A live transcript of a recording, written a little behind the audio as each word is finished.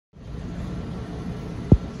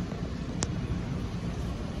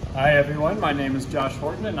Hi everyone, my name is Josh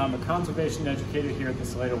Horton and I'm a conservation educator here at the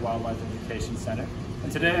Salato Wildlife Education Center.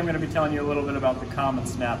 And today I'm going to be telling you a little bit about the common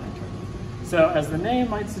snapping turtle. So as the name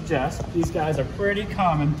might suggest, these guys are pretty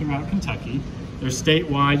common throughout Kentucky. They're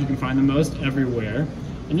statewide, you can find them most everywhere.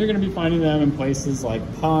 And you're going to be finding them in places like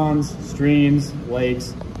ponds, streams,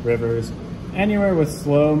 lakes, rivers, anywhere with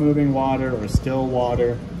slow moving water or still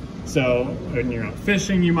water. So when you're out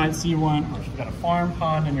fishing, you might see one, or if you've got a farm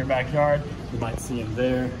pond in your backyard, you might see them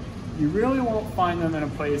there. You really won't find them in a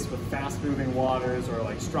place with fast moving waters or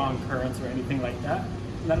like strong currents or anything like that.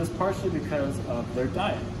 And that is partially because of their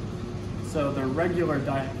diet. So their regular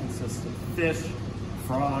diet consists of fish,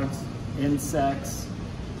 frogs, insects,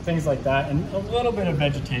 things like that, and a little bit of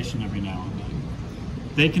vegetation every now and then.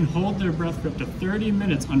 They can hold their breath for up to 30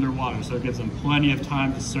 minutes underwater, so it gives them plenty of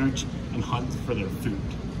time to search and hunt for their food.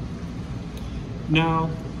 Now,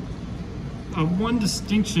 one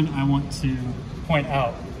distinction I want to point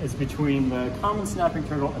out is between the common snapping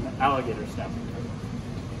turtle and the alligator snapping turtle.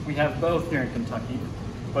 We have both here in Kentucky,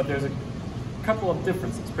 but there's a couple of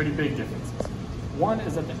differences, pretty big differences. One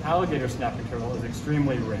is that the alligator snapping turtle is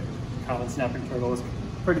extremely rare. The common snapping turtle is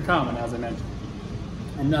pretty common, as I mentioned.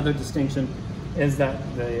 Another distinction is that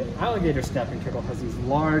the alligator snapping turtle has these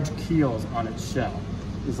large keels on its shell.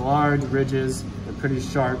 These large ridges, they're pretty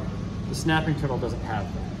sharp. The snapping turtle doesn't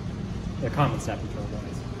have that. The common snapping turtle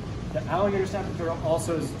does. The alligator snapping turtle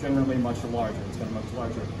also is generally much larger. It's got a much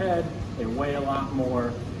larger head, they weigh a lot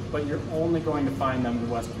more, but you're only going to find them in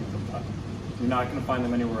western Kentucky. You're not going to find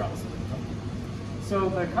them anywhere else in Kentucky. So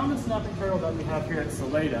the common snapping turtle that we have here at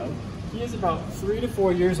Salato, he is about 3 to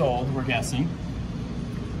 4 years old, we're guessing.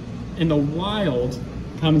 In the wild,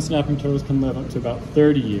 common snapping turtles can live up to about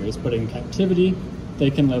 30 years, but in captivity,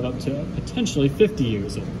 they can live up to potentially 50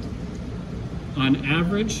 years old. On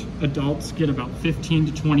average, adults get about 15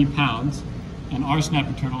 to 20 pounds, and our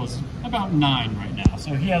snapping turtle is about 9 right now,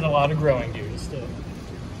 so he has a lot of growing to do still.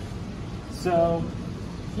 So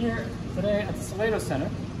here today at the Salato Center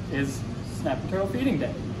is snapping turtle feeding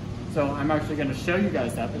day. So I'm actually going to show you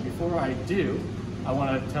guys that, but before I do, I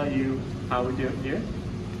want to tell you how we do it here.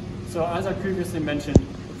 So as I previously mentioned,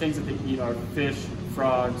 the things that they eat are fish,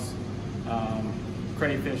 frogs,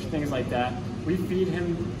 crayfish, things like that. We feed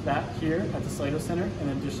him that here at the Salato Center in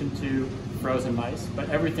addition to frozen mice, but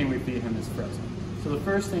everything we feed him is frozen. So the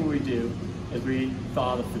first thing we do is we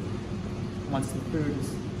thaw the food. Once the food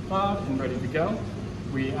is thawed and ready to go,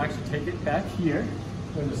 we actually take it back here.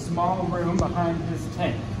 There's a small room behind his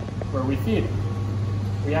tank where we feed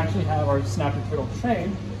him. We actually have our snapping turtle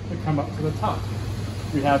trained to come up to the top.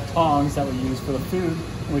 We have tongs that we use for the food,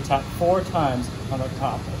 and we tap 4 times on the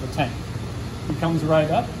top of the tank. He comes right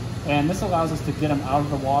up, and this allows us to get him out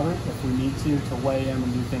of the water if we need to weigh him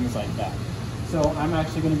and do things like that. So I'm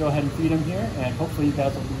actually going to go ahead and feed him here, and hopefully you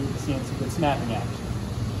guys will be seeing some good snapping action.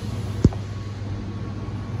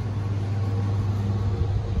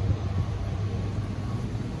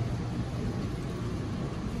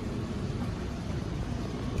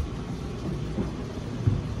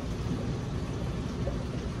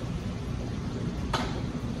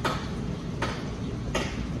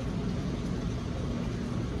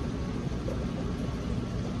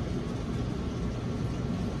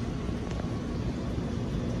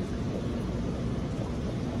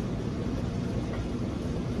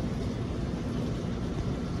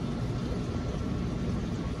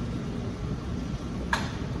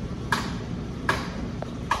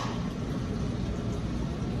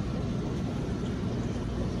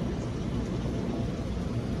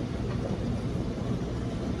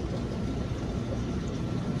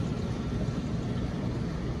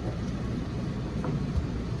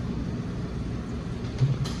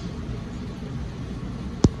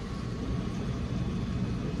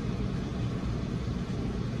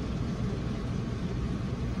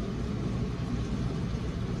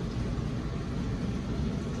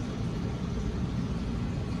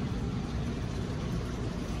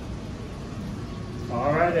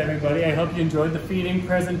 All right, everybody, I hope you enjoyed the feeding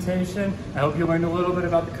presentation. I hope you learned a little bit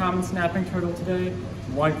about the common snapping turtle today.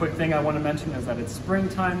 One quick thing I want to mention is that it's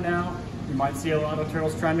springtime now. You might see a lot of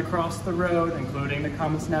turtles trying to cross the road, including the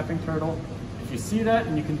common snapping turtle. If you see that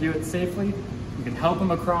and you can do it safely, you can help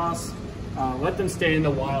them across. Let them stay in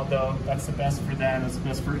the wild though. That's the best for them, it's the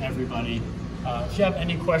best for everybody. If you have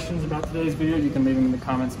any questions about today's video, you can leave them in the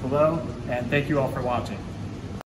comments below. And thank you all for watching.